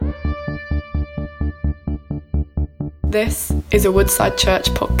This is a Woodside Church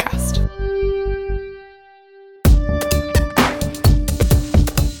podcast.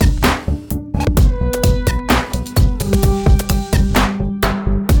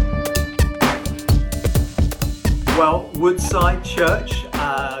 Well, Woodside Church,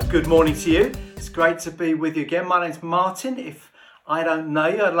 good morning to you. It's great to be with you again. My name's Martin. If I don't know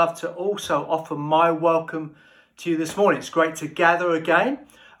you, I'd love to also offer my welcome to you this morning. It's great to gather again.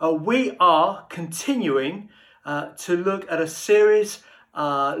 We are continuing to look at a series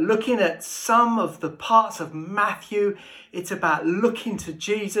looking at some of the parts of Matthew. It's about looking to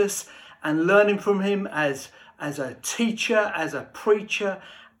Jesus and learning from him as a teacher, as a preacher,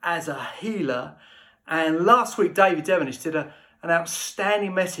 as a healer. And last week, David Devenish did an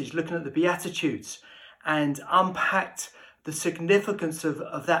outstanding message looking at the Beatitudes and unpacked the significance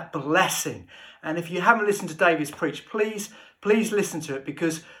of that blessing. And if you haven't listened to David's preach, please listen to it,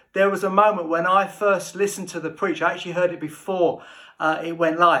 because there was a moment when I first listened to the preach. I actually heard it before it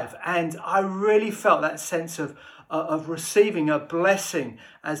went live, and I really felt that sense of receiving a blessing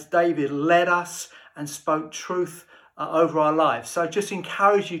as David led us and spoke truth over our lives. So I just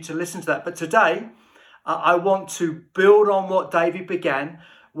encourage you to listen to that. But today, I want to build on what David began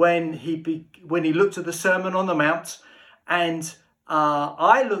when he looked at the Sermon on the Mount, and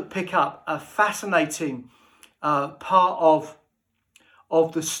pick up a fascinating part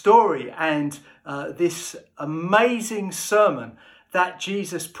of the story and this amazing sermon that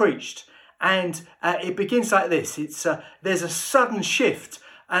Jesus preached. And it begins like this. There's a sudden shift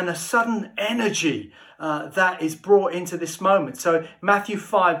and a sudden energy that is brought into this moment. So Matthew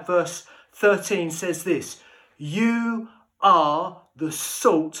 5 verse 13 says this: "You are the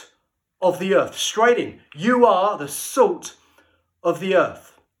salt of the earth." Straight in. You are the salt of the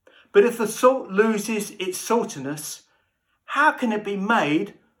earth. But if the salt loses its saltiness, how can it be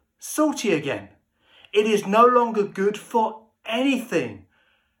made salty again? It is no longer good for anything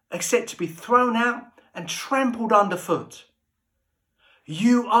except to be thrown out and trampled underfoot.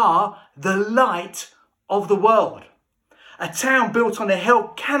 You are the light of the world. A town built on a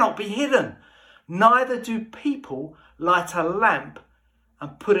hill cannot be hidden. Neither do people light a lamp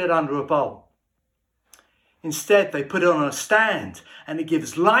and put it under a bowl. Instead, they put it on a stand, and it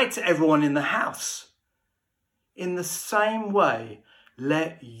gives light to everyone in the house. In the same way,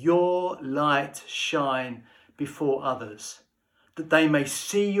 let your light shine before others, that they may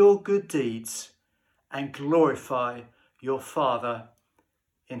see your good deeds and glorify your Father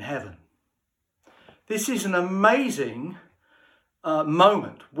in heaven. This is an amazing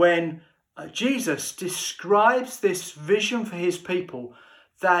moment when Jesus describes this vision for his people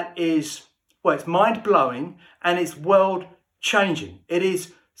that is, it's mind-blowing and it's world-changing. It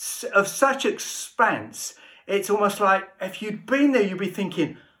is of such expanse. It's almost like if you'd been there, you'd be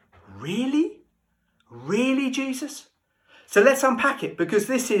thinking, really? Really, Jesus? So let's unpack it, because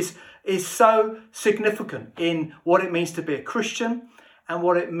this is so significant in what it means to be a Christian and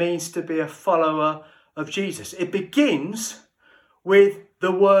what it means to be a follower of Jesus. It begins with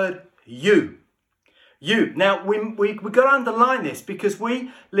the word you. You. Now, we've got to underline this, because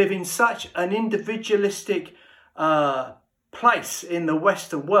we live in such an individualistic place in the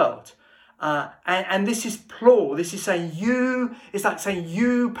Western world. And this is plural. This is saying you. It's like saying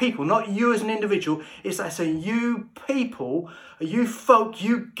you people, not you as an individual. It's like saying you people, you folk,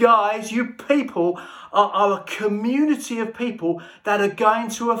 you guys, you people are a community of people that are going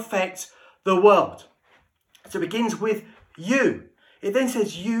to affect the world. So it begins with you. It then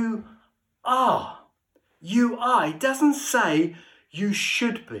says you are. You are. It doesn't say you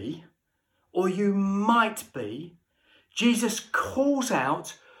should be or you might be. Jesus calls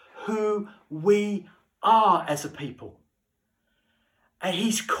out who we are as a people. And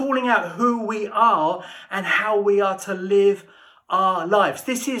he's calling out who we are and how we are to live our lives.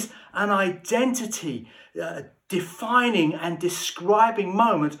 This is an identity defining and describing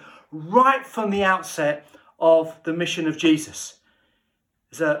moment right from the outset of the mission of Jesus.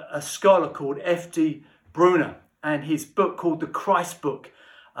 There's a scholar called F.D. Bruner, and his book called The Christ Book,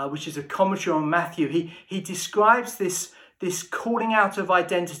 which is a commentary on Matthew. He describes this calling out of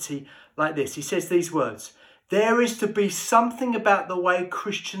identity like this. He says these words: "There is to be something about the way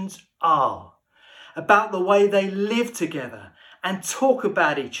Christians are, about the way they live together and talk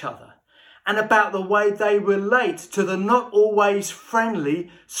about each other, and about the way they relate to the not always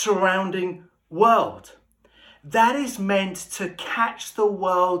friendly surrounding world. That is meant to catch the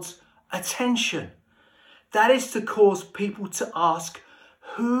world's attention. That is to cause people to ask,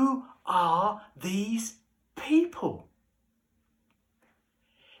 who are these people?"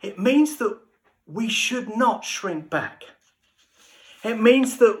 It means that we should not shrink back. It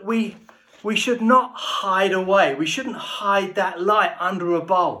means that we we should not hide away. We shouldn't hide that light under a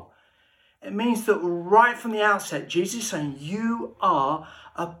bowl. It means that right from the outset, Jesus is saying, you are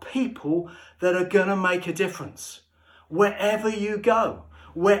a people that are going to make a difference. Wherever you go,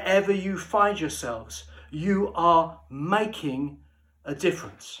 wherever you find yourselves, you are making a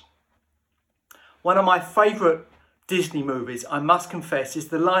difference. One of my favourite Disney movies, I must confess, is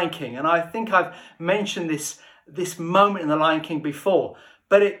The Lion King. And I think I've mentioned this moment in The Lion King before,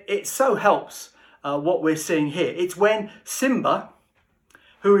 but it so helps what we're seeing here. It's when Simba,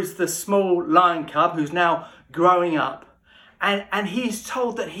 who is the small lion cub who's now growing up, and he's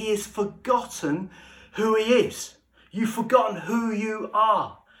told that he has forgotten who he is. You've forgotten who you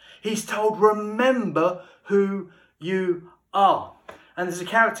are. He's told, remember who you are. And there's a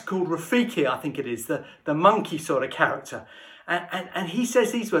character called Rafiki, I think it is, the monkey sort of character. And he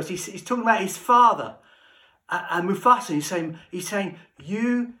says these words. He's talking about his father, and Mufasa. He's saying,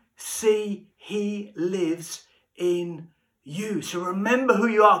 you see, he lives in you. So remember who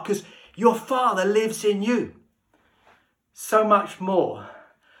you are, because your father lives in you. So much more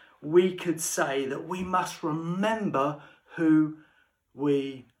we could say that we must remember who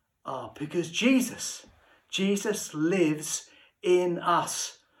we are, because Jesus lives in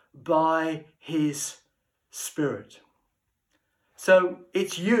us by his Spirit. So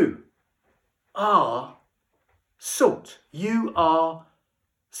it's you are salt. You are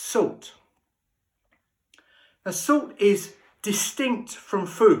salt. Now, salt is distinct from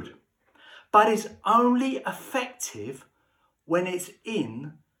food, but is only effective when it's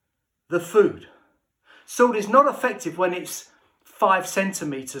in the food. Salt is not effective when it's 5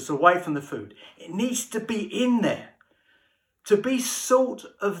 centimeters away from the food. It needs to be in there. To be salt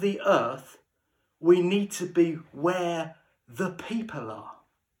of the earth, we need to be where the people are.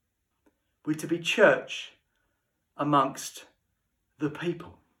 We're to be church amongst the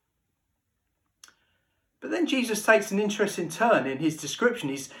people. But then Jesus takes an interesting turn in his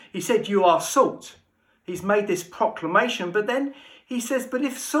description. He said, you are salt. He's made this proclamation, but then he says, but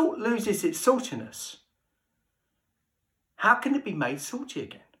if salt loses its saltiness, how can it be made salty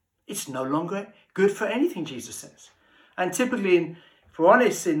again? It's no longer good for anything, Jesus says. And typically, if we're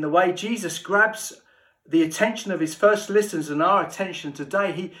honest, in the way Jesus grabs the attention of his first listeners and our attention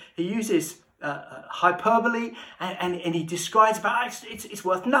today, he uses hyperbole and he describes about it's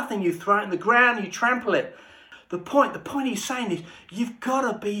worth nothing. You throw it in the ground, you trample it. The point he's saying is you've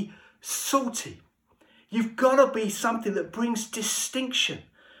got to be salty. You've got to be something that brings distinction,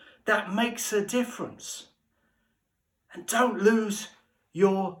 that makes a difference. And don't lose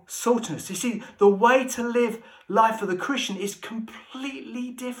your saltiness. You see, the way to live life for the Christian is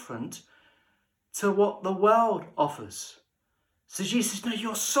completely different to what the world offers. So Jesus says, no,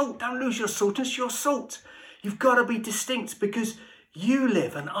 you're salt. Don't lose your saltiness. You're salt. You've got to be distinct because you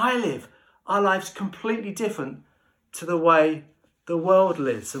live and I live our lives completely different to the way the world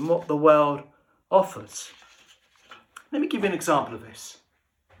lives and what the world offers. Let me give you an example of this.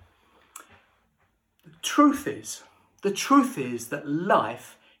 The truth is that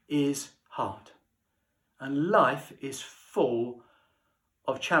life is hard and life is full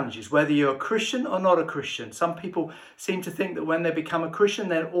of challenges, whether you're a Christian or not a Christian. Some people seem to think that when they become a Christian,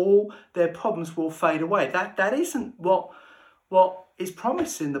 then all their problems will fade away. That isn't what is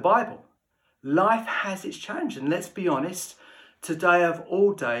promised in the Bible. Life has its challenges, and let's be honest, today of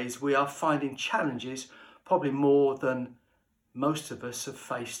all days, we are finding challenges probably more than most of us have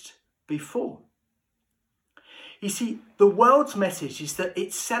faced before. You see, the world's message is that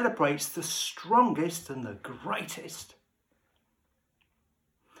it celebrates the strongest and the greatest.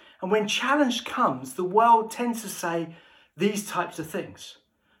 And when challenge comes, the world tends to say these types of things.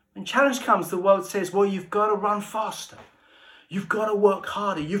 When challenge comes, the world says, well, you've got to run faster. You've got to work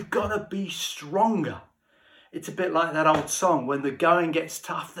harder. You've got to be stronger. It's a bit like that old song, when the going gets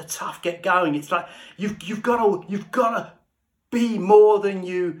tough, the tough get going. It's like you've got to be more than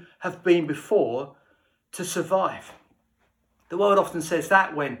you have been before to survive. The world often says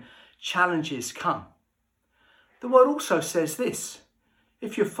that when challenges come. The world also says this: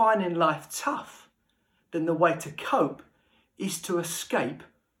 if you're finding life tough, then the way to cope is to escape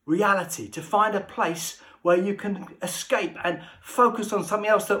reality, to find a place where you can escape and focus on something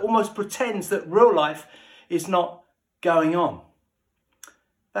else that almost pretends that real life is not going on.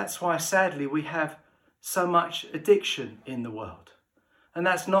 That's why, sadly, we have so much addiction in the world. And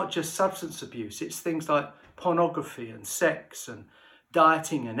that's not just substance abuse. It's things like pornography and sex and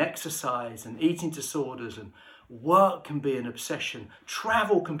dieting and exercise and eating disorders, and work can be an obsession.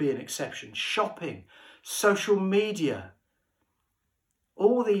 Travel can be an exception. Shopping, social media.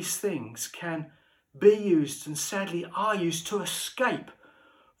 All these things can be used and sadly are used to escape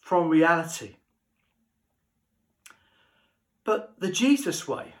from reality. But the Jesus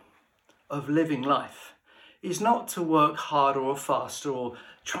way of living life is not to work harder or faster or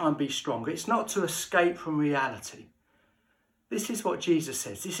try and be stronger. It's not to escape from reality. This is what Jesus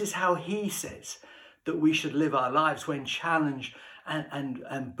says. This is how he says that we should live our lives when challenge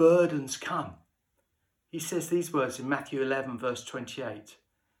and burdens come. He says these words in Matthew 11, verse 28.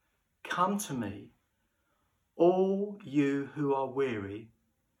 Come to me, all you who are weary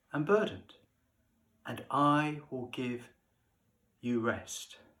and burdened, and I will give you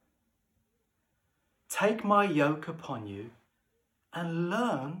rest. Take my yoke upon you and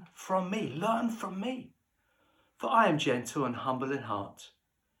learn from me. Learn from me. For I am gentle and humble in heart,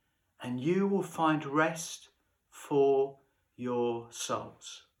 and you will find rest for your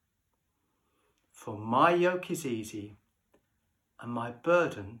souls. For my yoke is easy and my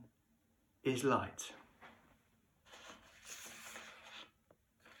burden is light.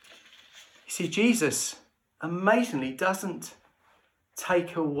 You see, Jesus amazingly doesn't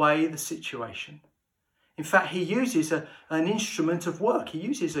take away the situation. In fact, he uses an instrument of work. He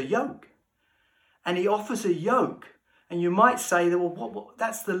uses a yoke. And he offers a yoke. And you might say that, well,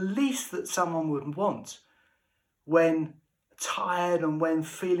 that's the least that someone would want when tired and when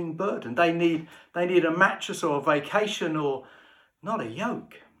feeling burdened. They need a mattress or a vacation, or not a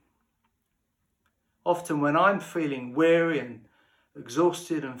yoke. Often when I'm feeling weary and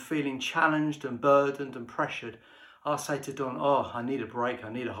exhausted and feeling challenged and burdened and pressured, I'll say to Dawn, I need a break,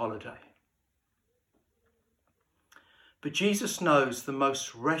 I need a holiday. But Jesus knows the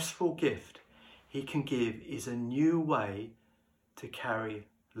most restful gift he can give is a new way to carry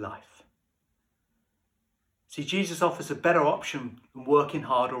life. See, Jesus offers a better option than working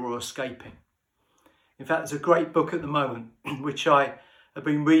harder or escaping. In fact, there's a great book at the moment, which I have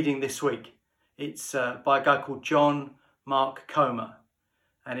been reading this week. It's by a guy called John Mark Comer,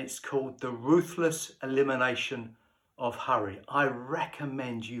 and it's called The Ruthless Elimination of Hurry. I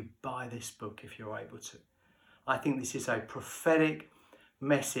recommend you buy this book if you're able to. I think this is a prophetic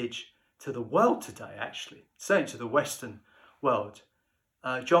message to the world today, actually, certainly to the Western world.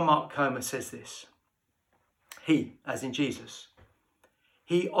 John Mark Comer says this. He, as in Jesus,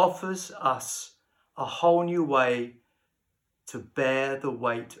 he offers us a whole new way to bear the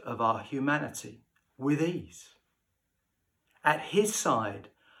weight of our humanity with ease. At his side,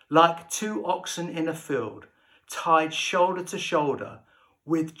 like two oxen in a field, tied shoulder to shoulder,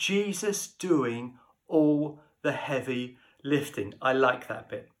 with Jesus doing all the heavy lifting. I like that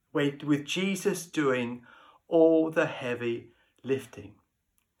bit. With Jesus doing all the heavy lifting.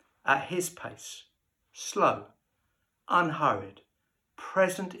 At his pace, slow, unhurried,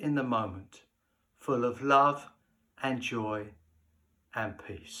 present in the moment, full of love and joy and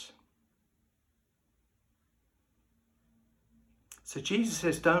peace. So Jesus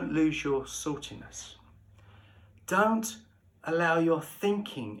says, don't lose your saltiness. Don't allow your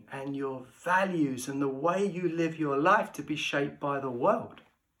thinking and your values and the way you live your life to be shaped by the world.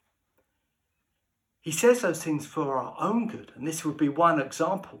 He says those things for our own good, and this would be one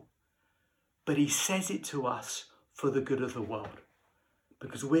example. But he says it to us for the good of the world,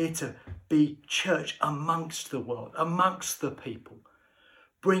 because we're to be church amongst the world, amongst the people,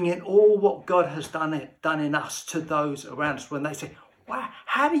 bringing all what God has done in us to those around us. When they say, wow,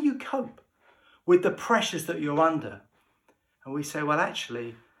 how do you cope with the pressures that you're under? And we say, well,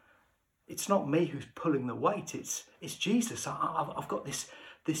 actually, it's not me who's pulling the weight. It's Jesus. I've got this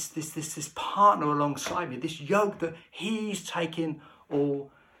partner alongside me, this yoke that he's taking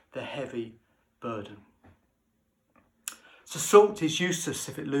all the heavy burden. So salt is useless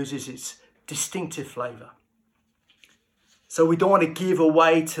if it loses its distinctive flavour. So we don't want to give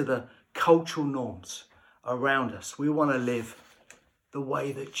away to the cultural norms around us. We want to live the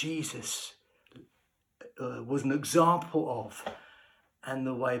way that Jesus was an example of, and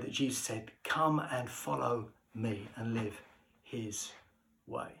the way that Jesus said, come and follow me and live his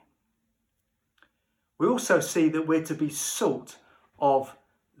way. We also see that we're to be salt of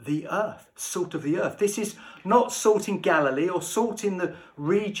the earth, salt of the earth. This is not salt in Galilee or salt in the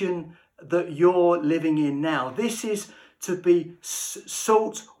region that you're living in now. This is to be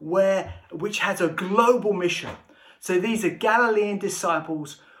salt which has a global mission. So these are Galilean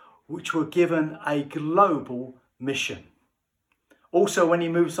disciples which were given a global mission. Also, when he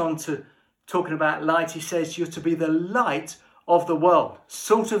moves on to talking about light, he says you're to be the light of the world,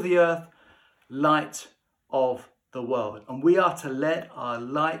 salt of the earth, light of the world. And we are to let our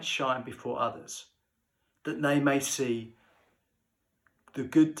light shine before others, that they may see the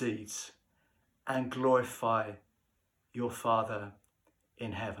good deeds and glorify your Father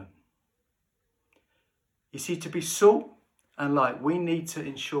in heaven. You see, to be salt and light. We need to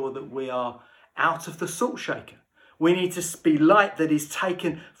ensure that we are out of the salt shaker. We need to be light that is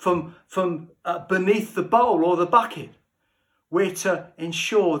taken from beneath the bowl or the bucket. We're to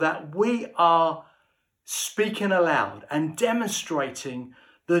ensure that we are speaking aloud and demonstrating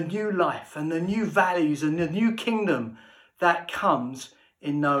the new life and the new values and the new kingdom that comes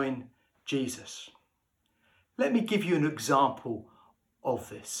in knowing Jesus. Let me give you an example of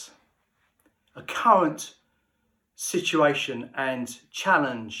this. A current situation and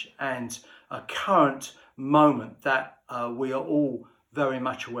challenge and a current moment that we are all very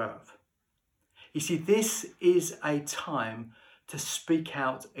much aware of. You see, this is a time to speak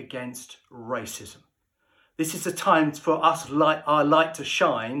out against racism. This is a time for us, our light to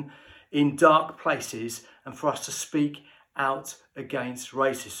shine in dark places and for us to speak out against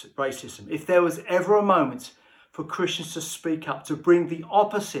racism. If there was ever a moment for Christians to speak up, to bring the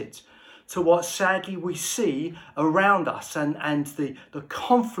opposite to what sadly we see around us and the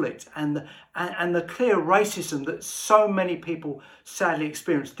conflict and the clear racism that so many people sadly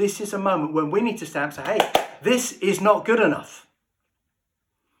experience, this is a moment when we need to stand up and say, hey, this is not good enough.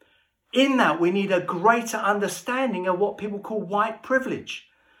 In that, we need a greater understanding of what people call white privilege.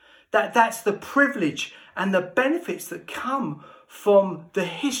 That's the privilege and the benefits that come from the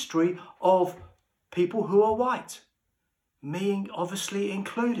history of people who are white, me obviously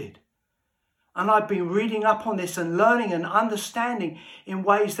included. And I've been reading up on this and learning and understanding in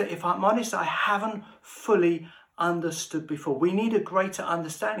ways that, if I'm honest, I haven't fully understood before. We need a greater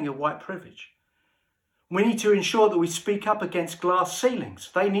understanding of white privilege. We need to ensure that we speak up against glass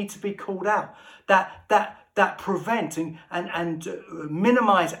ceilings. They need to be called out. That prevent and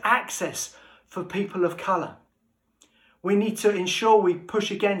minimize access for people of colour. We need to ensure we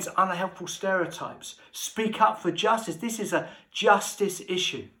push against unhelpful stereotypes. Speak up for justice. This is a justice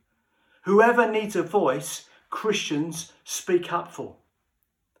issue. Whoever needs a voice, Christians speak up for.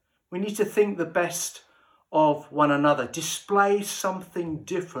 We need to think the best of one another. Display something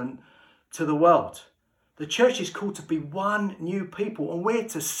different to the world. The church is called to be one new people, and we're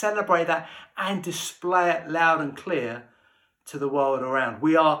to celebrate that and display it loud and clear to the world around.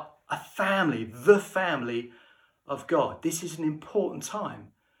 We are a family, the family of God. This is an important time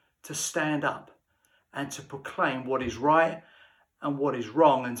to stand up and to proclaim what is right and what is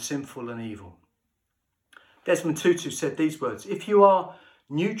wrong and sinful and evil. Desmond Tutu said these words: if you are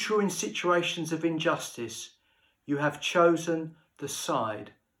neutral in situations of injustice, you have chosen the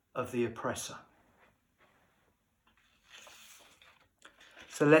side of the oppressor.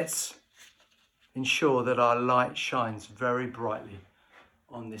 So let's ensure that our light shines very brightly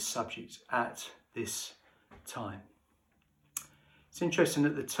on this subject at this time. It's interesting,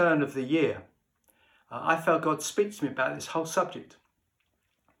 at the turn of the year, I felt God speak to me about this whole subject.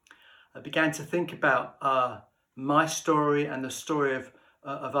 I began to think about my story and the story of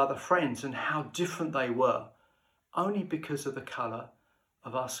other friends and how different they were, only because of the colour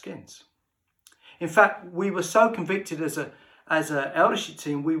of our skins. In fact, we were so convicted as an eldership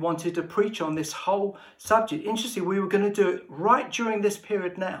team, we wanted to preach on this whole subject. Interestingly, we were going to do it right during this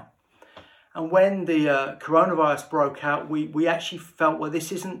period now. And when the coronavirus broke out, we actually felt, well,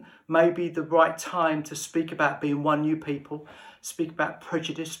 this isn't maybe the right time to speak about being one new people, speak about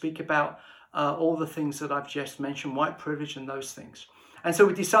prejudice, speak about all the things that I've just mentioned, white privilege and those things. And so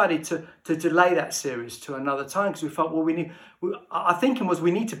we decided to delay that series to another time, because we felt, well, our thinking was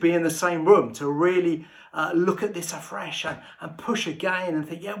we need to be in the same room to really look at this afresh and push again and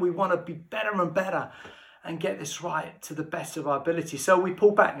think, yeah, we want to be better and better and get this right to the best of our ability. So we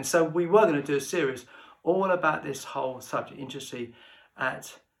pulled back, and so we were going to do a series all about this whole subject, interestingly,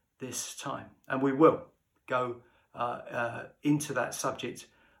 at this time. And we will go into that subject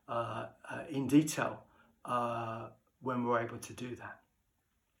in detail when we're able to do that.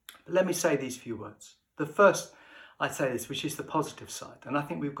 But let me say these few words. The first, I'd say this, which is the positive side. And I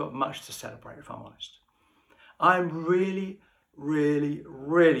think we've got much to celebrate, if I'm honest. I'm really, really,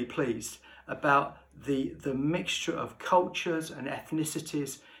 really pleased about the mixture of cultures and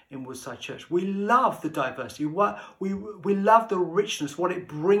ethnicities in Woodside Church. We love the diversity. We love the richness, what it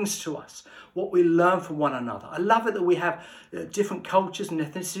brings to us, what we learn from one another. I love it that we have different cultures and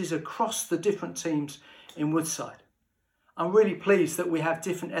ethnicities across the different teams in Woodside. I'm really pleased that we have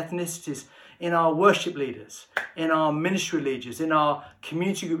different ethnicities in our worship leaders, in our ministry leaders, in our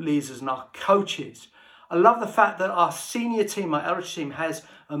community group leaders and our coaches. I love the fact that our senior team, our elder team, has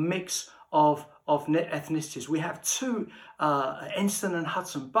a mix of ethnicities. We have two, Ensign and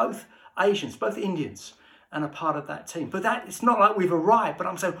Hudson, both Asians, both Indians. and a part of that team. But that it's not like we've arrived, but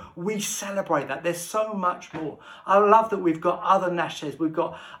I'm saying we celebrate that. There's so much more. I love that we've got other nationals, we've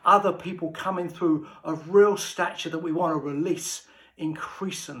got other people coming through of real stature that we want to release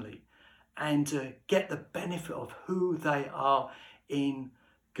increasingly and get the benefit of who they are in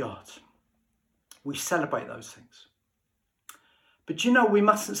God. We celebrate those things. But we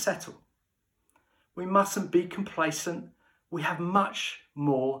mustn't settle. We mustn't be complacent. We have much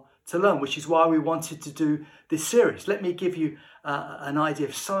more to learn, which is why we wanted to do this series. Let me give you an idea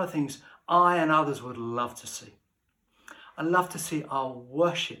of some of the things I and others would love to see. I'd love to see our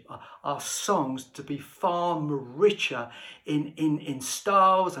worship, our songs to be far more richer in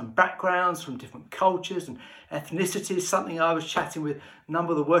styles and backgrounds from different cultures and ethnicities. Something I was chatting with a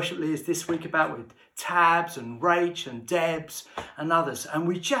number of the worship leaders this week about, with Tabs and Rach and Debs and others. And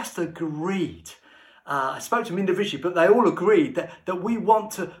we just agreed. I spoke to them individually, but they all agreed that we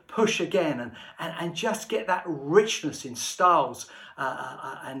want to push again and just get that richness in styles,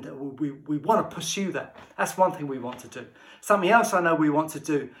 and we want to pursue that. That's one thing we want to do. Something else I know we want to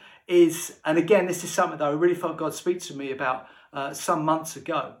do is, and again, this is something that I really felt God speak to me about some months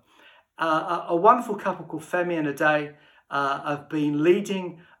ago. A wonderful couple called Femi and Ade have been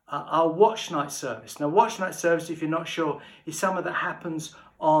leading our Watch Night service. Now, Watch Night service, if you're not sure, is something that happens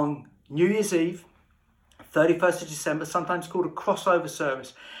on New Year's Eve, 31st of December, sometimes called a crossover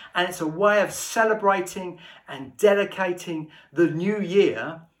service. And it's a way of celebrating and dedicating the new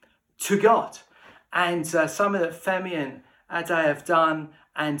year to God. And something that Femi and Ade have done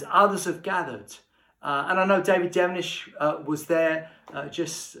and others have gathered. And I know David Devenish was there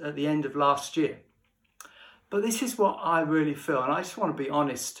just at the end of last year. But this is what I really feel, and I just want to be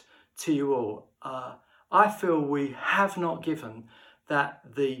honest to you all. I feel we have not given that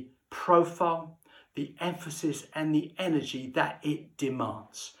the profile, the emphasis and the energy that it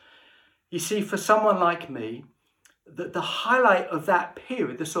demands. You see, for someone like me, the highlight of that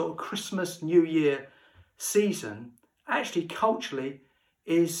period, the sort of Christmas, New Year season, actually culturally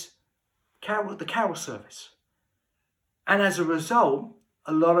is the carol service. And as a result,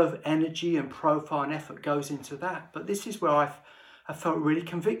 a lot of energy and profile and effort goes into that. But this is where I felt really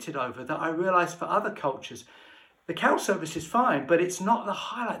convicted over, that I realised for other cultures, the carol service is fine, but it's not the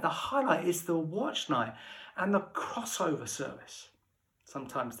highlight. The highlight is the watch night and the crossover service.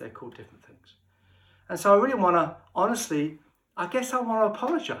 Sometimes they're called different things. And so I really want to, honestly, I guess I want to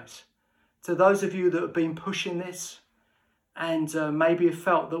apologise to those of you that have been pushing this and maybe have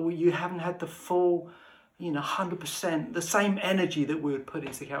felt that you haven't had the full, 100%, the same energy that we would put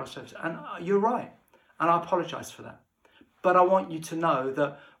into the carol service. And you're right. And I apologise for that. But I want you to know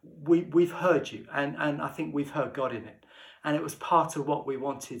that we've heard you, and I think we've heard God in it. And it was part of what we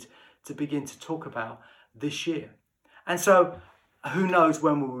wanted to begin to talk about this year. And so who knows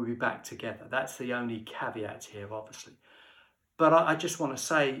when we will be back together. That's the only caveat here, obviously. But I just want to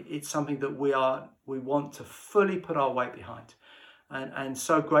say it's something that we want to fully put our weight behind. And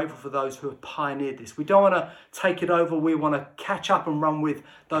so grateful for those who have pioneered this. We don't want to take it over. We want to catch up and run with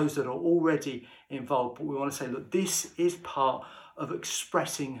those that are already involved. But we want to say, look, this is part of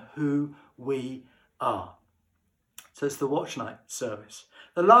expressing who we are. So it's the Watch Night service.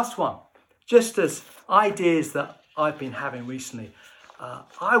 The last one, just as ideas that I've been having recently,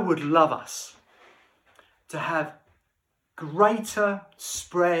 I would love us to have greater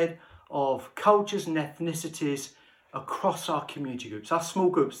spread of cultures and ethnicities across our community groups, our small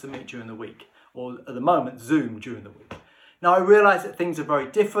groups that meet during the week, or at the moment, Zoom during the week. Now, I realise that things are very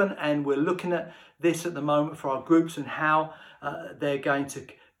different, and we're looking at this at the moment for our groups and how they're going to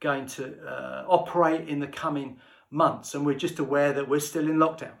operate in the coming months. And we're just aware that we're still in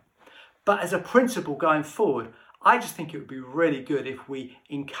lockdown. But as a principle going forward, I just think it would be really good if we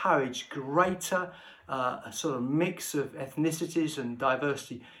encourage greater sort of mix of ethnicities and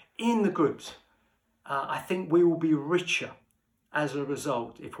diversity in the groups. I think we will be richer as a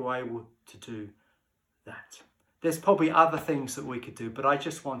result if we're able to do that. There's probably other things that we could do, but I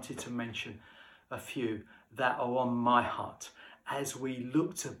just wanted to mention a few that are on my heart as we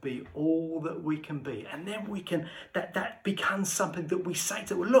look to be all that we can be. And then we can, that becomes something that we say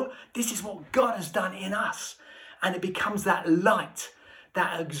to, well, look, this is what God has done in us. And it becomes that light,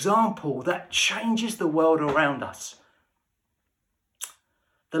 that example that changes the world around us.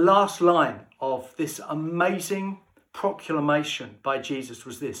 The last line of this amazing proclamation by Jesus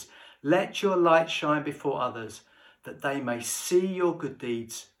was this: let your light shine before others, that they may see your good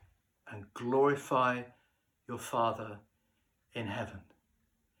deeds and glorify your Father in heaven.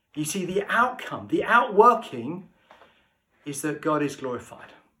 You see, the outcome, the outworking is that God is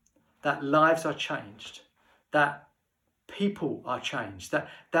glorified, that lives are changed, that people are changed, that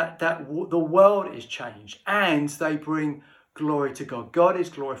the world is changed, and they bring glory to God. God is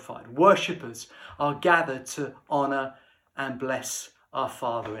glorified. Worshippers are gathered to honour and bless our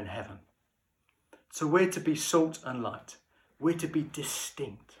Father in heaven. So we're to be salt and light. We're to be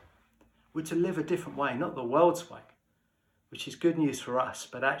distinct. We're to live a different way, not the world's way, which is good news for us,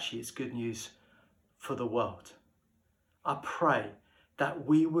 but actually it's good news for the world. I pray that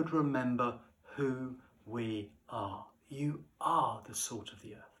we would remember who we are. You are the salt of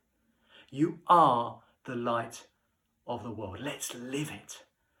the earth. You are the light of the world. Let's live it.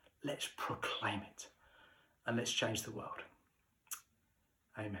 Let's proclaim it. And let's change the world.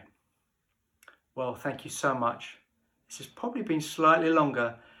 Amen. Well, thank you so much. This has probably been slightly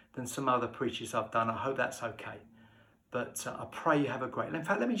longer than some other preaches I've done. I hope that's okay. But I pray you have a great... In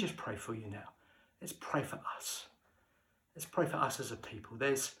fact, let me just pray for you now. Let's pray for us. Let's pray for us as a people.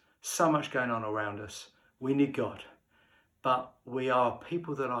 There's so much going on around us. We need God. But we are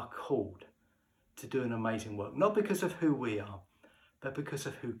people that are called to do an amazing work. Not because of who we are, but because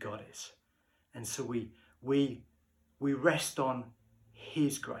of who God is. And so we rest on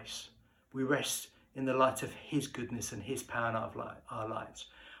his grace. We rest in the light of his goodness and his power in our lives.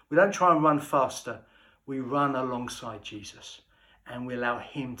 We don't try and run faster. We run alongside Jesus and we allow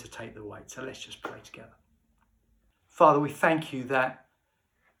him to take the weight. So let's just pray together. Father, we thank you that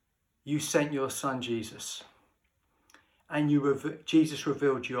you sent your son Jesus, and Jesus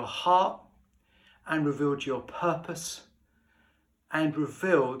revealed your heart and revealed your purpose and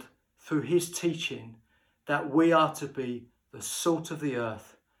revealed through his teaching that we are to be the salt of the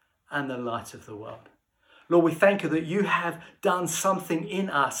earth and the light of the world. Lord, we thank you that you have done something in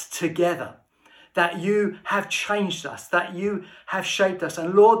us together, that you have changed us, that you have shaped us,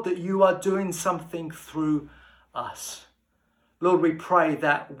 and Lord, that you are doing something through us. Lord, we pray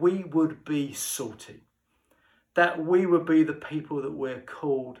that we would be salty, that we would be the people that we're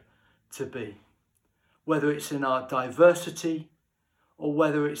called to be, whether it's in our diversity or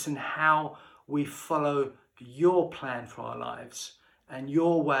whether it's in how we follow your plan for our lives and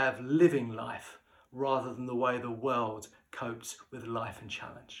your way of living life rather than the way the world copes with life and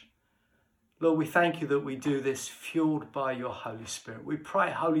challenge. Lord, we thank you that we do this fueled by your Holy Spirit. We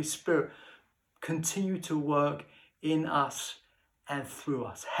pray, Holy Spirit, continue to work in us and through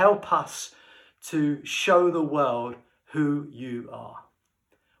us. Help us to show the world who you are.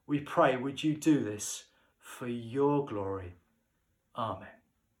 We pray, would you do this for your glory? Amen.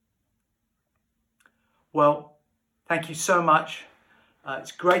 Well, thank you so much.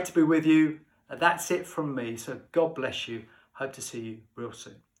 It's great to be with you. That's it from me. So God bless you. Hope to see you real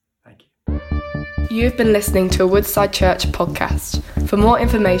soon. Thank you. You've been listening to a Woodside Church podcast. For more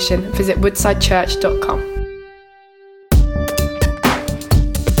information, visit woodsidechurch.com.